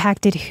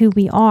impacted who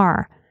we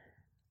are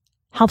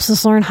helps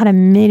us learn how to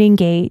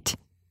mitigate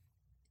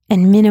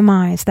and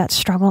minimize that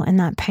struggle and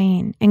that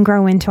pain and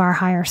grow into our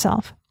higher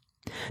self.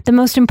 The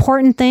most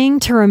important thing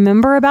to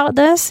remember about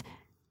this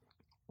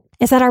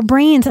is that our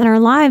brains and our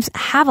lives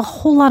have a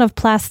whole lot of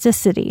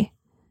plasticity.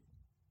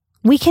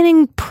 We can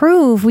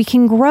improve, we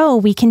can grow,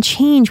 we can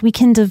change, we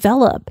can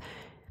develop.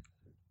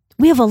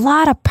 We have a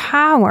lot of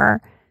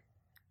power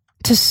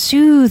to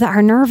soothe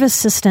our nervous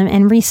system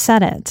and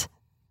reset it.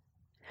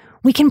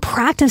 We can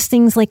practice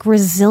things like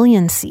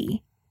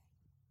resiliency.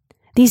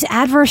 These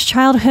adverse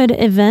childhood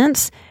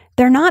events,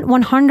 they're not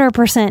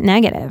 100%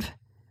 negative.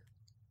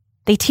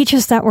 They teach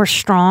us that we're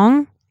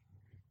strong.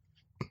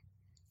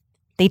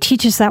 They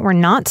teach us that we're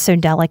not so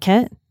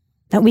delicate,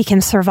 that we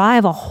can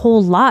survive a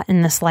whole lot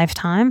in this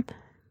lifetime.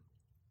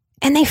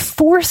 And they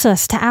force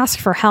us to ask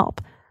for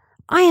help.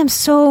 I am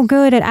so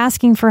good at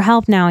asking for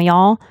help now,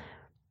 y'all.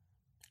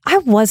 I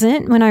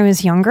wasn't when I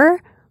was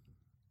younger.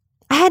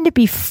 I had to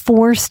be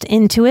forced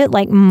into it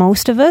like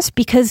most of us,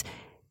 because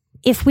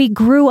if we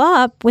grew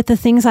up with the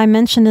things I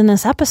mentioned in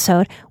this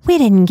episode, we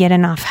didn't get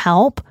enough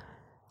help.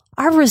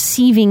 Our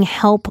receiving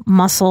help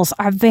muscles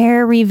are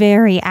very,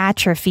 very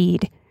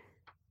atrophied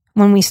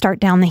when we start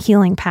down the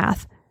healing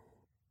path.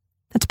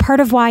 That's part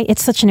of why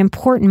it's such an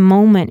important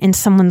moment in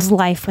someone's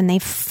life when they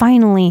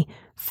finally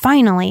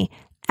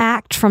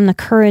act from the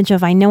courage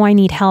of, I know I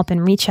need help,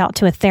 and reach out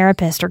to a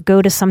therapist or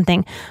go to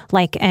something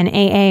like an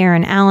AA or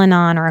an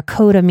Al-Anon or a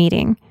CODA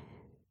meeting.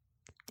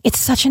 It's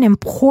such an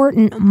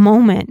important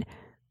moment,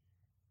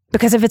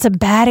 because if it's a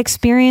bad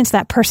experience,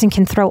 that person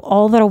can throw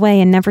all that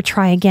away and never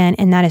try again.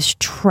 And that is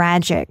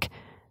tragic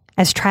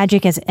as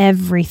tragic as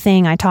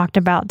everything I talked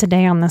about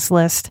today on this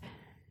list.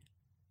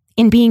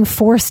 In being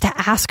forced to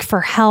ask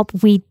for help,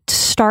 we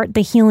start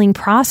the healing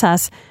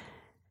process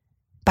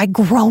by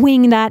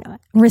growing that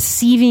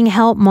receiving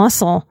help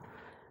muscle.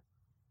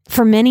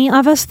 For many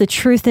of us, the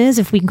truth is,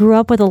 if we grew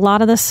up with a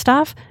lot of this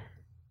stuff,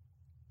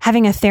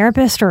 having a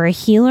therapist or a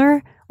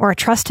healer or a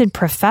trusted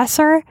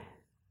professor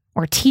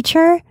or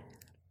teacher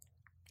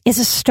is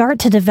a start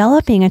to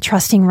developing a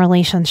trusting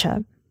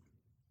relationship,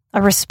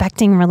 a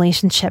respecting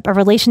relationship, a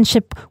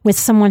relationship with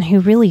someone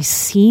who really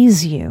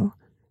sees you.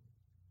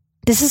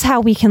 This is how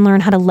we can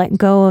learn how to let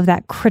go of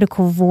that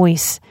critical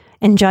voice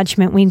and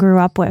judgment we grew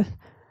up with,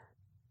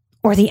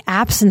 or the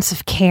absence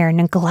of care,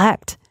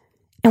 neglect.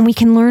 And we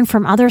can learn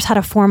from others how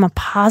to form a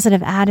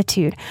positive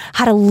attitude,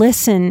 how to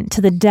listen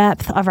to the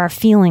depth of our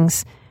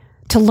feelings,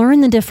 to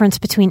learn the difference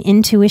between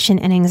intuition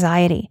and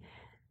anxiety.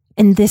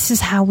 And this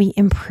is how we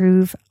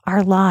improve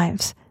our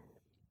lives.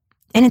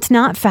 And it's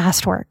not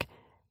fast work.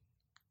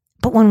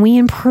 But when we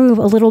improve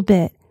a little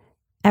bit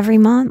every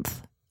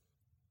month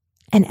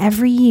and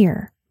every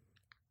year,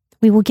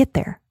 we will get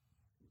there.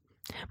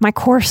 My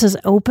course is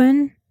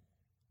open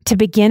to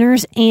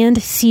beginners and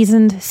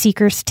seasoned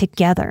seekers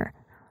together.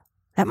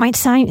 That might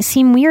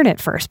seem weird at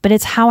first, but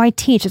it's how I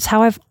teach. It's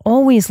how I've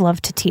always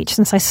loved to teach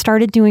since I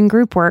started doing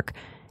group work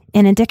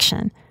in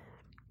addiction.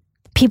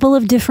 People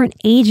of different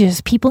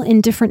ages, people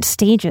in different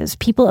stages,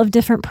 people of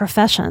different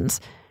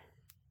professions.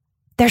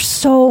 There's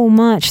so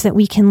much that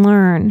we can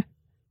learn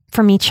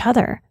from each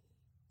other,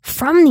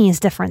 from these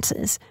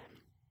differences,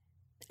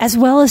 as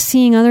well as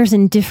seeing others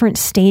in different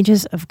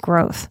stages of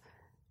growth.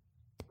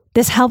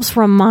 This helps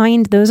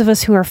remind those of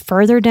us who are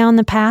further down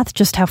the path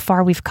just how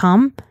far we've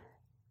come,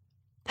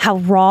 how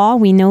raw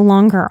we no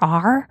longer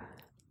are.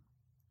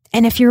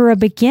 And if you're a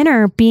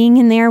beginner, being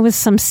in there with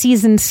some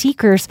seasoned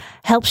seekers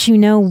helps you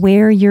know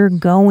where you're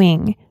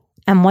going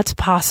and what's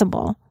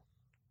possible.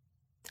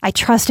 I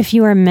trust if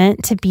you are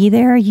meant to be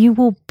there, you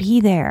will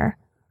be there.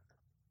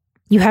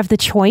 You have the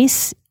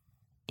choice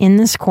in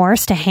this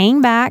course to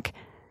hang back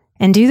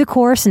and do the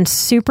course in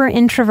super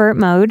introvert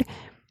mode,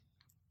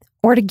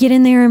 or to get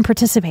in there and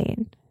participate.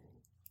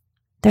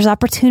 There's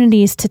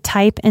opportunities to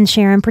type and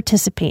share and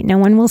participate. No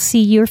one will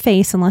see your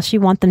face unless you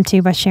want them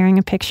to by sharing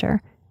a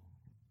picture.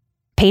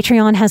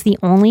 Patreon has the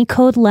only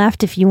code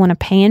left if you want to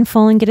pay in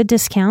full and get a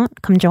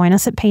discount. Come join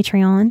us at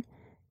Patreon.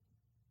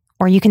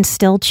 Or you can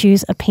still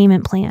choose a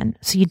payment plan,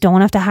 so you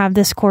don't have to have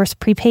this course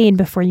prepaid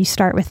before you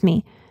start with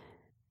me.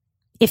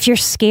 If you're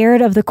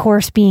scared of the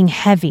course being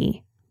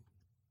heavy,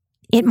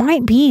 it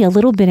might be a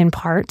little bit in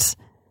parts,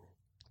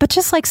 but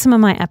just like some of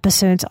my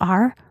episodes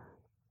are.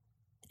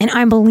 And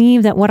I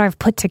believe that what I've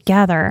put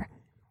together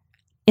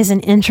is an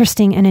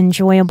interesting and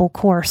enjoyable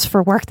course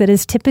for work that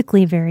is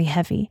typically very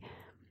heavy.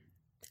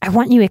 I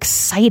want you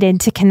excited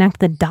to connect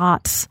the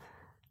dots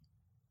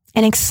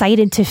and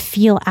excited to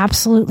feel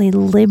absolutely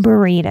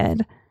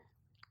liberated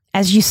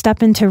as you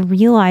step into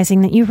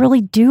realizing that you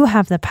really do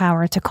have the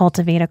power to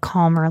cultivate a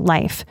calmer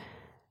life,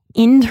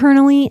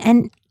 internally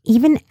and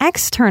even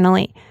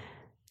externally,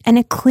 and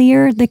to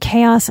clear the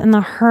chaos and the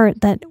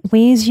hurt that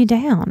weighs you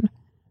down.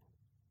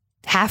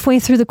 Halfway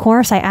through the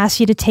course, I ask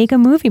you to take a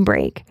movie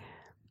break.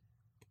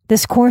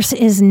 This course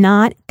is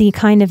not the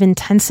kind of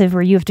intensive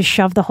where you have to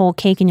shove the whole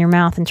cake in your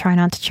mouth and try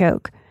not to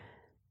choke.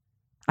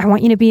 I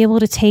want you to be able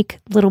to take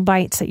little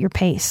bites at your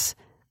pace.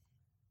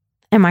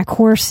 And my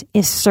course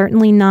is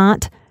certainly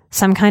not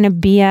some kind of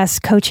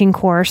BS coaching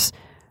course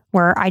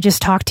where I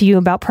just talk to you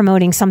about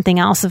promoting something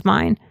else of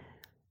mine.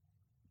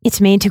 It's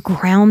made to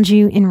ground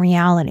you in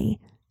reality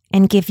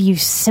and give you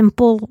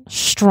simple,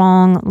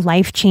 strong,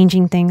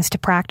 life-changing things to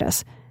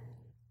practice.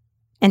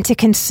 And to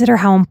consider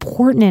how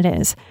important it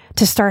is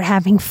to start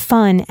having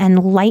fun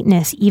and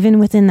lightness even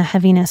within the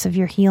heaviness of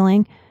your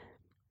healing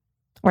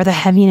or the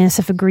heaviness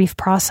of a grief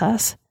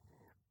process.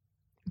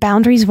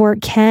 Boundaries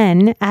work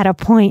can, at a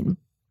point,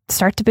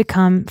 start to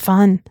become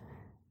fun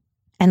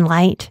and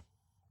light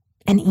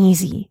and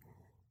easy.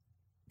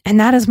 And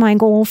that is my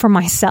goal for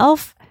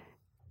myself.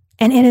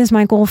 And it is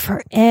my goal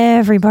for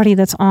everybody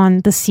that's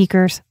on the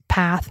seeker's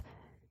path,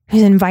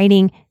 who's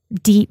inviting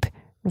deep,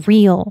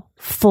 real,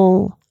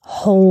 full,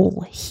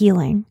 whole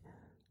healing.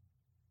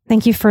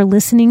 Thank you for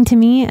listening to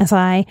me as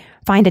I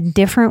find a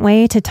different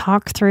way to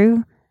talk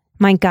through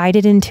my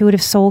guided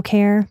intuitive soul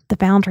care, the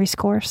Boundaries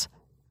course.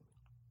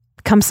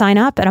 Come sign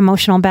up at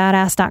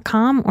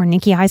emotionalbadass.com or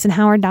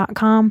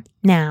nikkieisenhower.com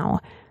now.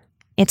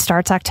 It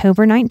starts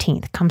October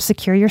 19th. Come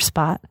secure your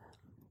spot.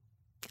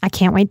 I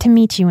can't wait to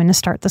meet you and to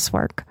start this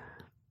work.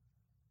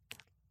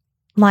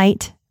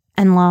 Light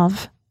and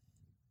love.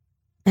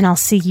 And I'll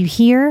see you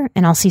here,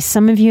 and I'll see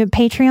some of you at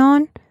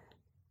Patreon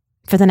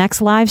for the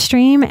next live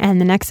stream and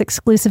the next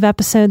exclusive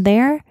episode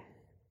there.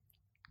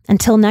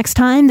 Until next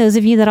time, those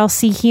of you that I'll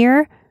see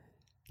here,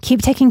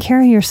 keep taking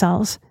care of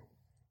yourselves.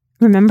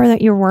 Remember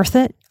that you're worth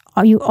it.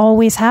 You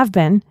always have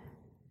been.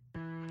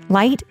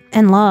 Light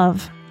and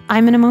love.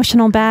 I'm an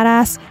emotional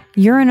badass.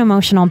 You're an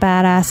emotional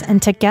badass.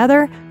 And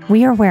together,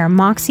 we are where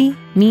Moxie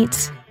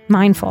meets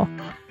mindful.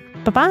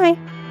 Bye-bye.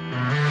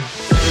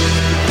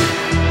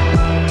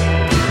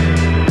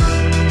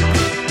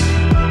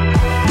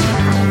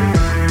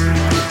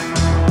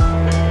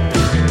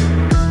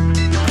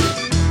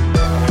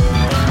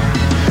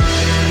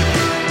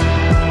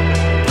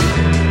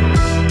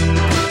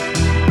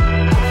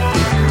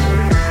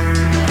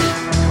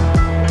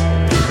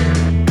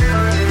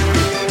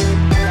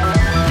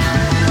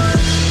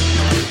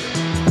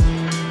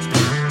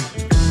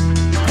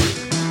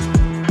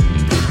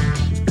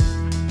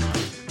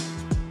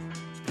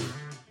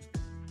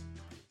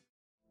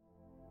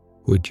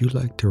 Would you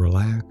like to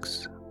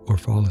relax or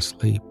fall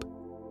asleep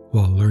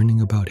while learning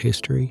about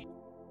history?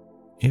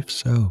 If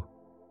so,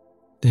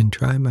 then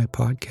try my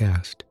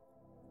podcast,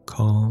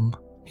 Calm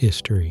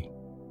History.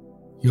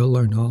 You'll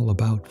learn all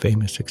about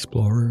famous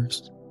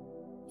explorers,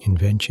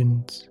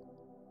 inventions,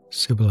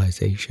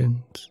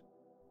 civilizations,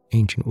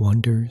 ancient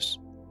wonders,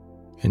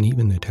 and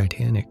even the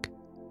Titanic.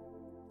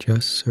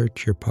 Just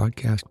search your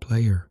podcast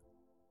player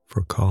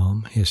for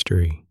Calm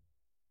History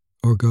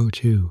or go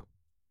to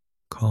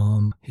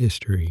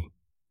calmhistory.com.